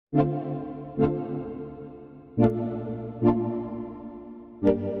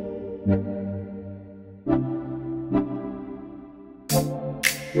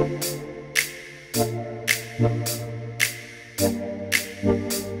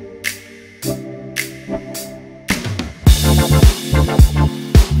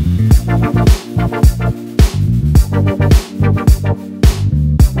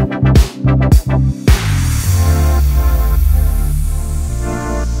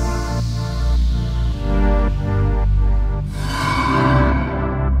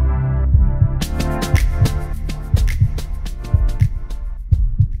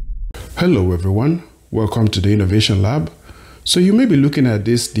Hello everyone, welcome to the Innovation Lab. So you may be looking at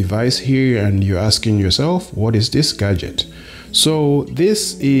this device here and you're asking yourself, what is this gadget? So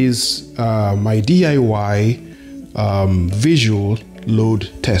this is my DIY visual load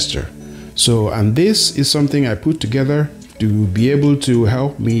tester. And this is something I put together to be able to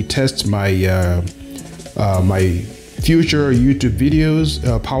help me test my my future YouTube videos,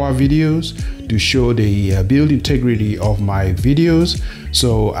 power videos, to show the build integrity of my videos.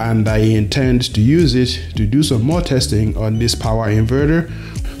 And I intend to use it to do some more testing on this power inverter.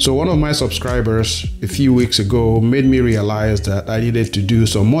 So one of my subscribers a few weeks ago made me realize that I needed to do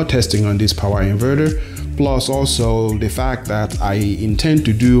some more testing on this power inverter, plus also the fact that I intend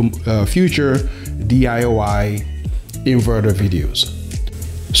to do future DIY inverter videos.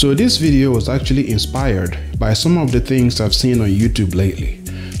 So this video was actually inspired by some of the things I've seen on YouTube lately.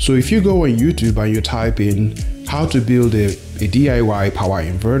 So if you go on YouTube and you type in how to build a DIY power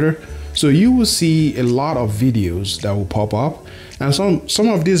inverter, so you will see a lot of videos that will pop up, and some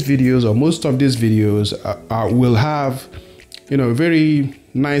of these videos, or most of these videos, will have, you know, very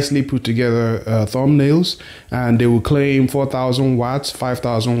nicely put together thumbnails, and they will claim 4,000 watts,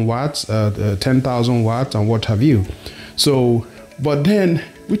 5,000 watts, 10,000 watts, and what have you. So, but then,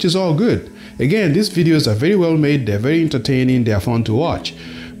 which is all good. Again, these videos are very well made, they're very entertaining, they're fun to watch.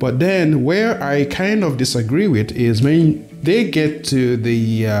 But then where I kind of disagree with is when they get to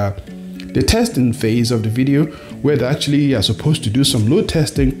the testing phase of the video, where they actually are supposed to do some load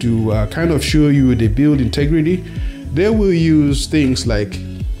testing to kind of show you the build integrity. They will use things like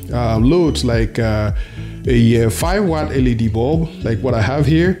loads like a 5-watt LED bulb, like what I have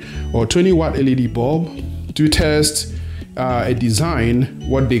here, or 20-watt LED bulb, to test a design.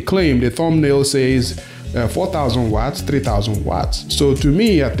 What they claim, the thumbnail says 4,000 watts, 3,000 watts. So to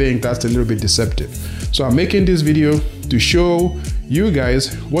me, I think that's a little bit deceptive. So I'm making this video to show you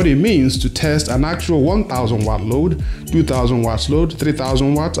guys what it means to test an actual 1,000 watt load, 2,000 watts load,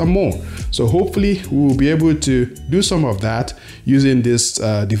 3,000 watts and more. So hopefully we will be able to do some of that using this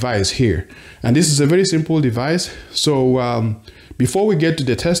device here. And this is a very simple device. So before we get to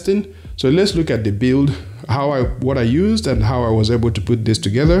the testing, so let's look at the build, what I used and how I was able to put this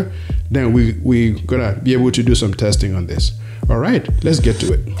together. Then we're gonna be able to do some testing on this. All right, let's get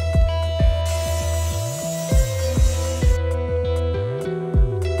to it.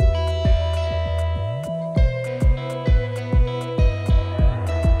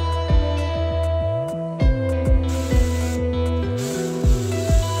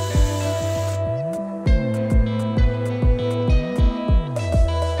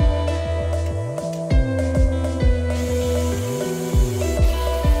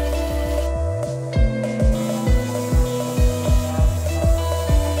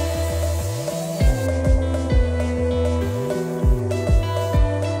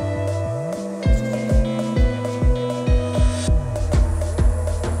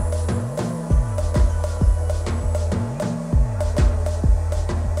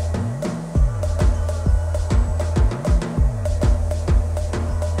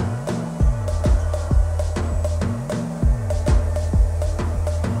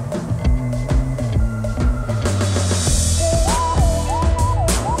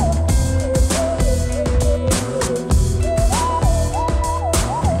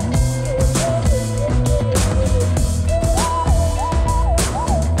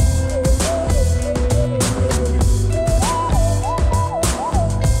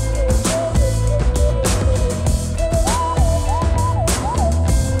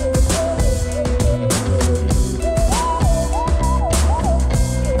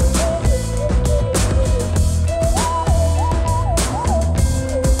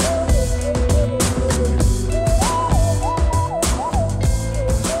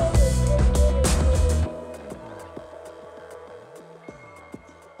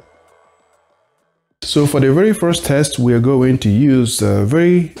 So for the very first test, we are going to use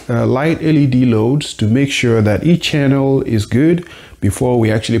very light LED loads to make sure that each channel is good before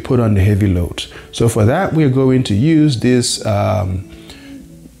we actually put on the heavy loads. So for that, we're going to use this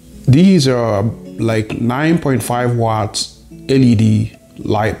These are like 9.5 watts LED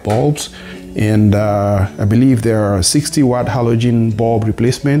light bulbs, and I believe there are 60 watt halogen bulb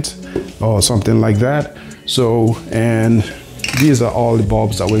replacement or something like that. So, and these are all the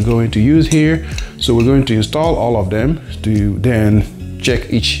bulbs that we're going to use here. So we're going to install all of them to then check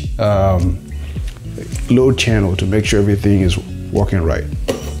each load channel to make sure everything is working right.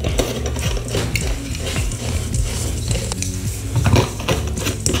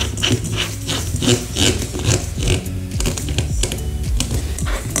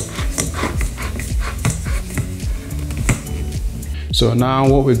 So now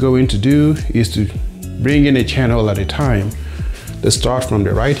what we're going to do is to bring in a channel at a time. Let's start from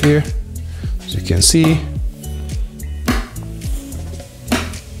the right here. As you can see,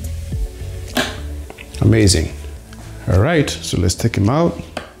 amazing. All right, so let's take him out.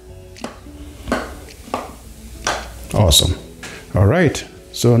 Awesome. All right,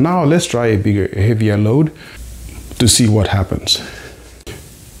 so now let's try a heavier load to see what happens.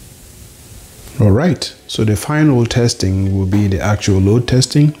 All right, so the final testing will be the actual load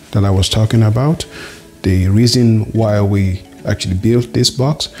testing that I was talking about, the reason why we actually built this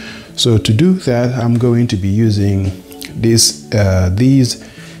box. So to do that, I'm going to be using these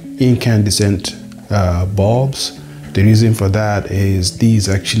incandescent bulbs. The reason for that is these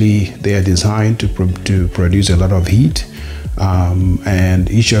actually, they are designed to produce a lot of heat.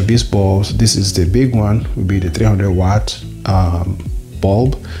 And each of these bulbs, this is the big one, will be the 300 watt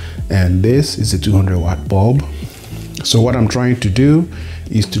bulb. And this is a 200 watt bulb. So what I'm trying to do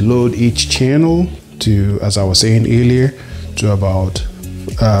is to load each channel to, as I was saying earlier, to about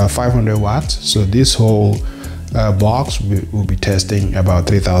 500 watts. So this whole box will be testing about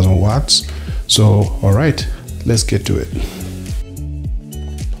 3000 watts. So, all right, let's get to it.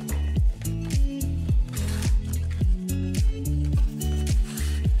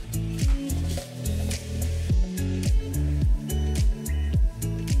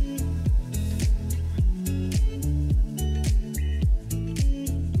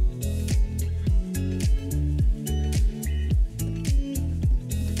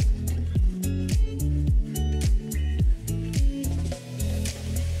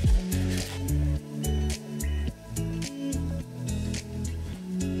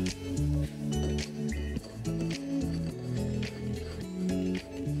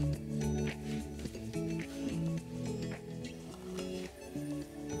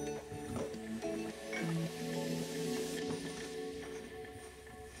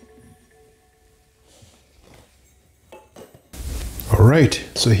 All right,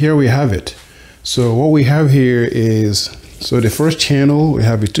 so here we have it. So what we have here is, so the first channel, we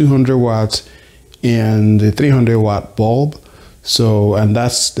have a 200 watts and the 300 watt bulb. So, and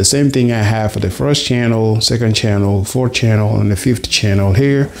that's the same thing I have for the first channel, second channel, fourth channel, and the fifth channel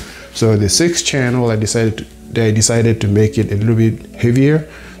here. So the sixth channel, they decided to make it a little bit heavier.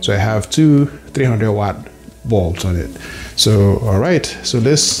 So I have two 300 watt bulbs on it. So, all right, so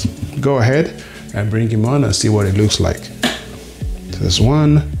let's go ahead and bring him on and see what it looks like. There's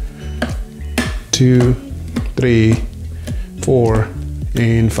 1, 2, 3, 4,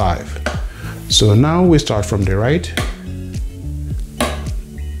 and 5. So now we start from the right.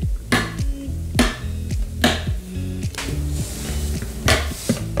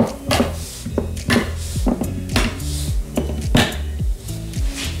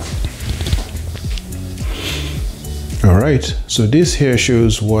 All right, so this here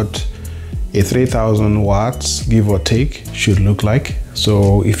shows what a 3000 watts, give or take, should look like.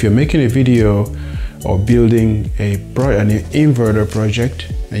 So if you're making a video or building an inverter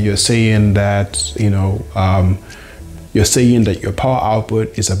project and you're saying that, you're saying that your power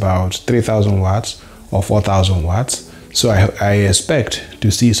output is about 3000 watts or 4000 watts. So I expect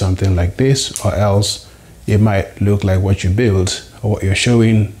to see something like this, or else it might look like what you build or what you're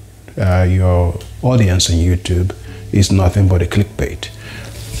showing your audience on YouTube is nothing but a clickbait.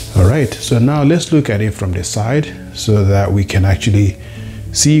 All right, so now let's look at it from the side so that we can actually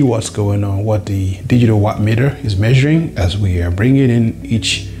see what's going on, what the digital watt meter is measuring as we are bringing in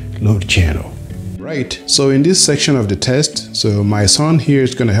each load channel. Right, so in this section of the test, so my son here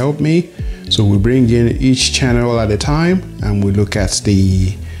is going to help me. So we bring in each channel at a time and we look at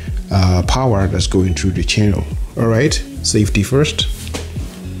the power that's going through the channel. All right, safety first.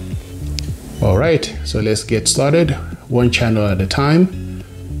 All right, so let's get started. One channel at a time.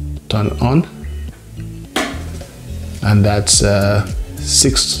 Turn on, and that's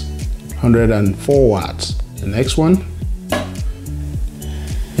 604 watts. The next one,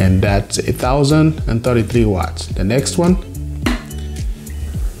 and that's 1033 watts. The next one,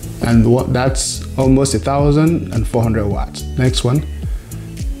 and that's almost 1400 watts. Next one,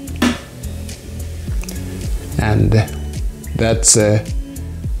 and that's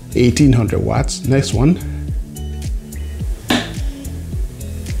 1800 watts. Next one,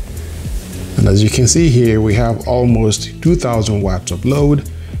 and as you can see here, we have almost 2000 watts of load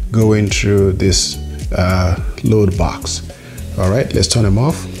going through this load box. All right, let's turn them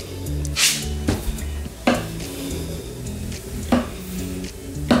off.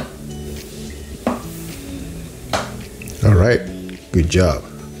 All right, good job.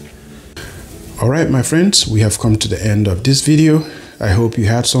 All right, my friends, we have come to the end of this video. I hope you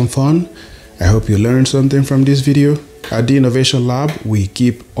had some fun. I hope you learned something from this video. At the Innovation Lab, we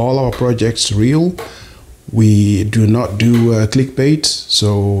keep all our projects real. We do not do clickbait.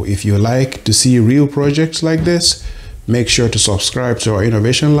 So if you like to see real projects like this, make sure to subscribe to our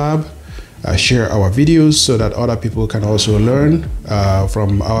Innovation Lab. Share our videos so that other people can also learn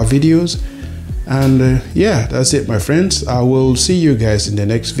from our videos. And yeah, that's it, my friends. I will see you guys in the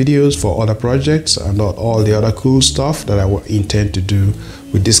next videos for other projects and all the other cool stuff that I intend to do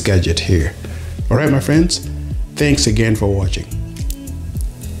with this gadget here. All right, my friends, thanks again for watching.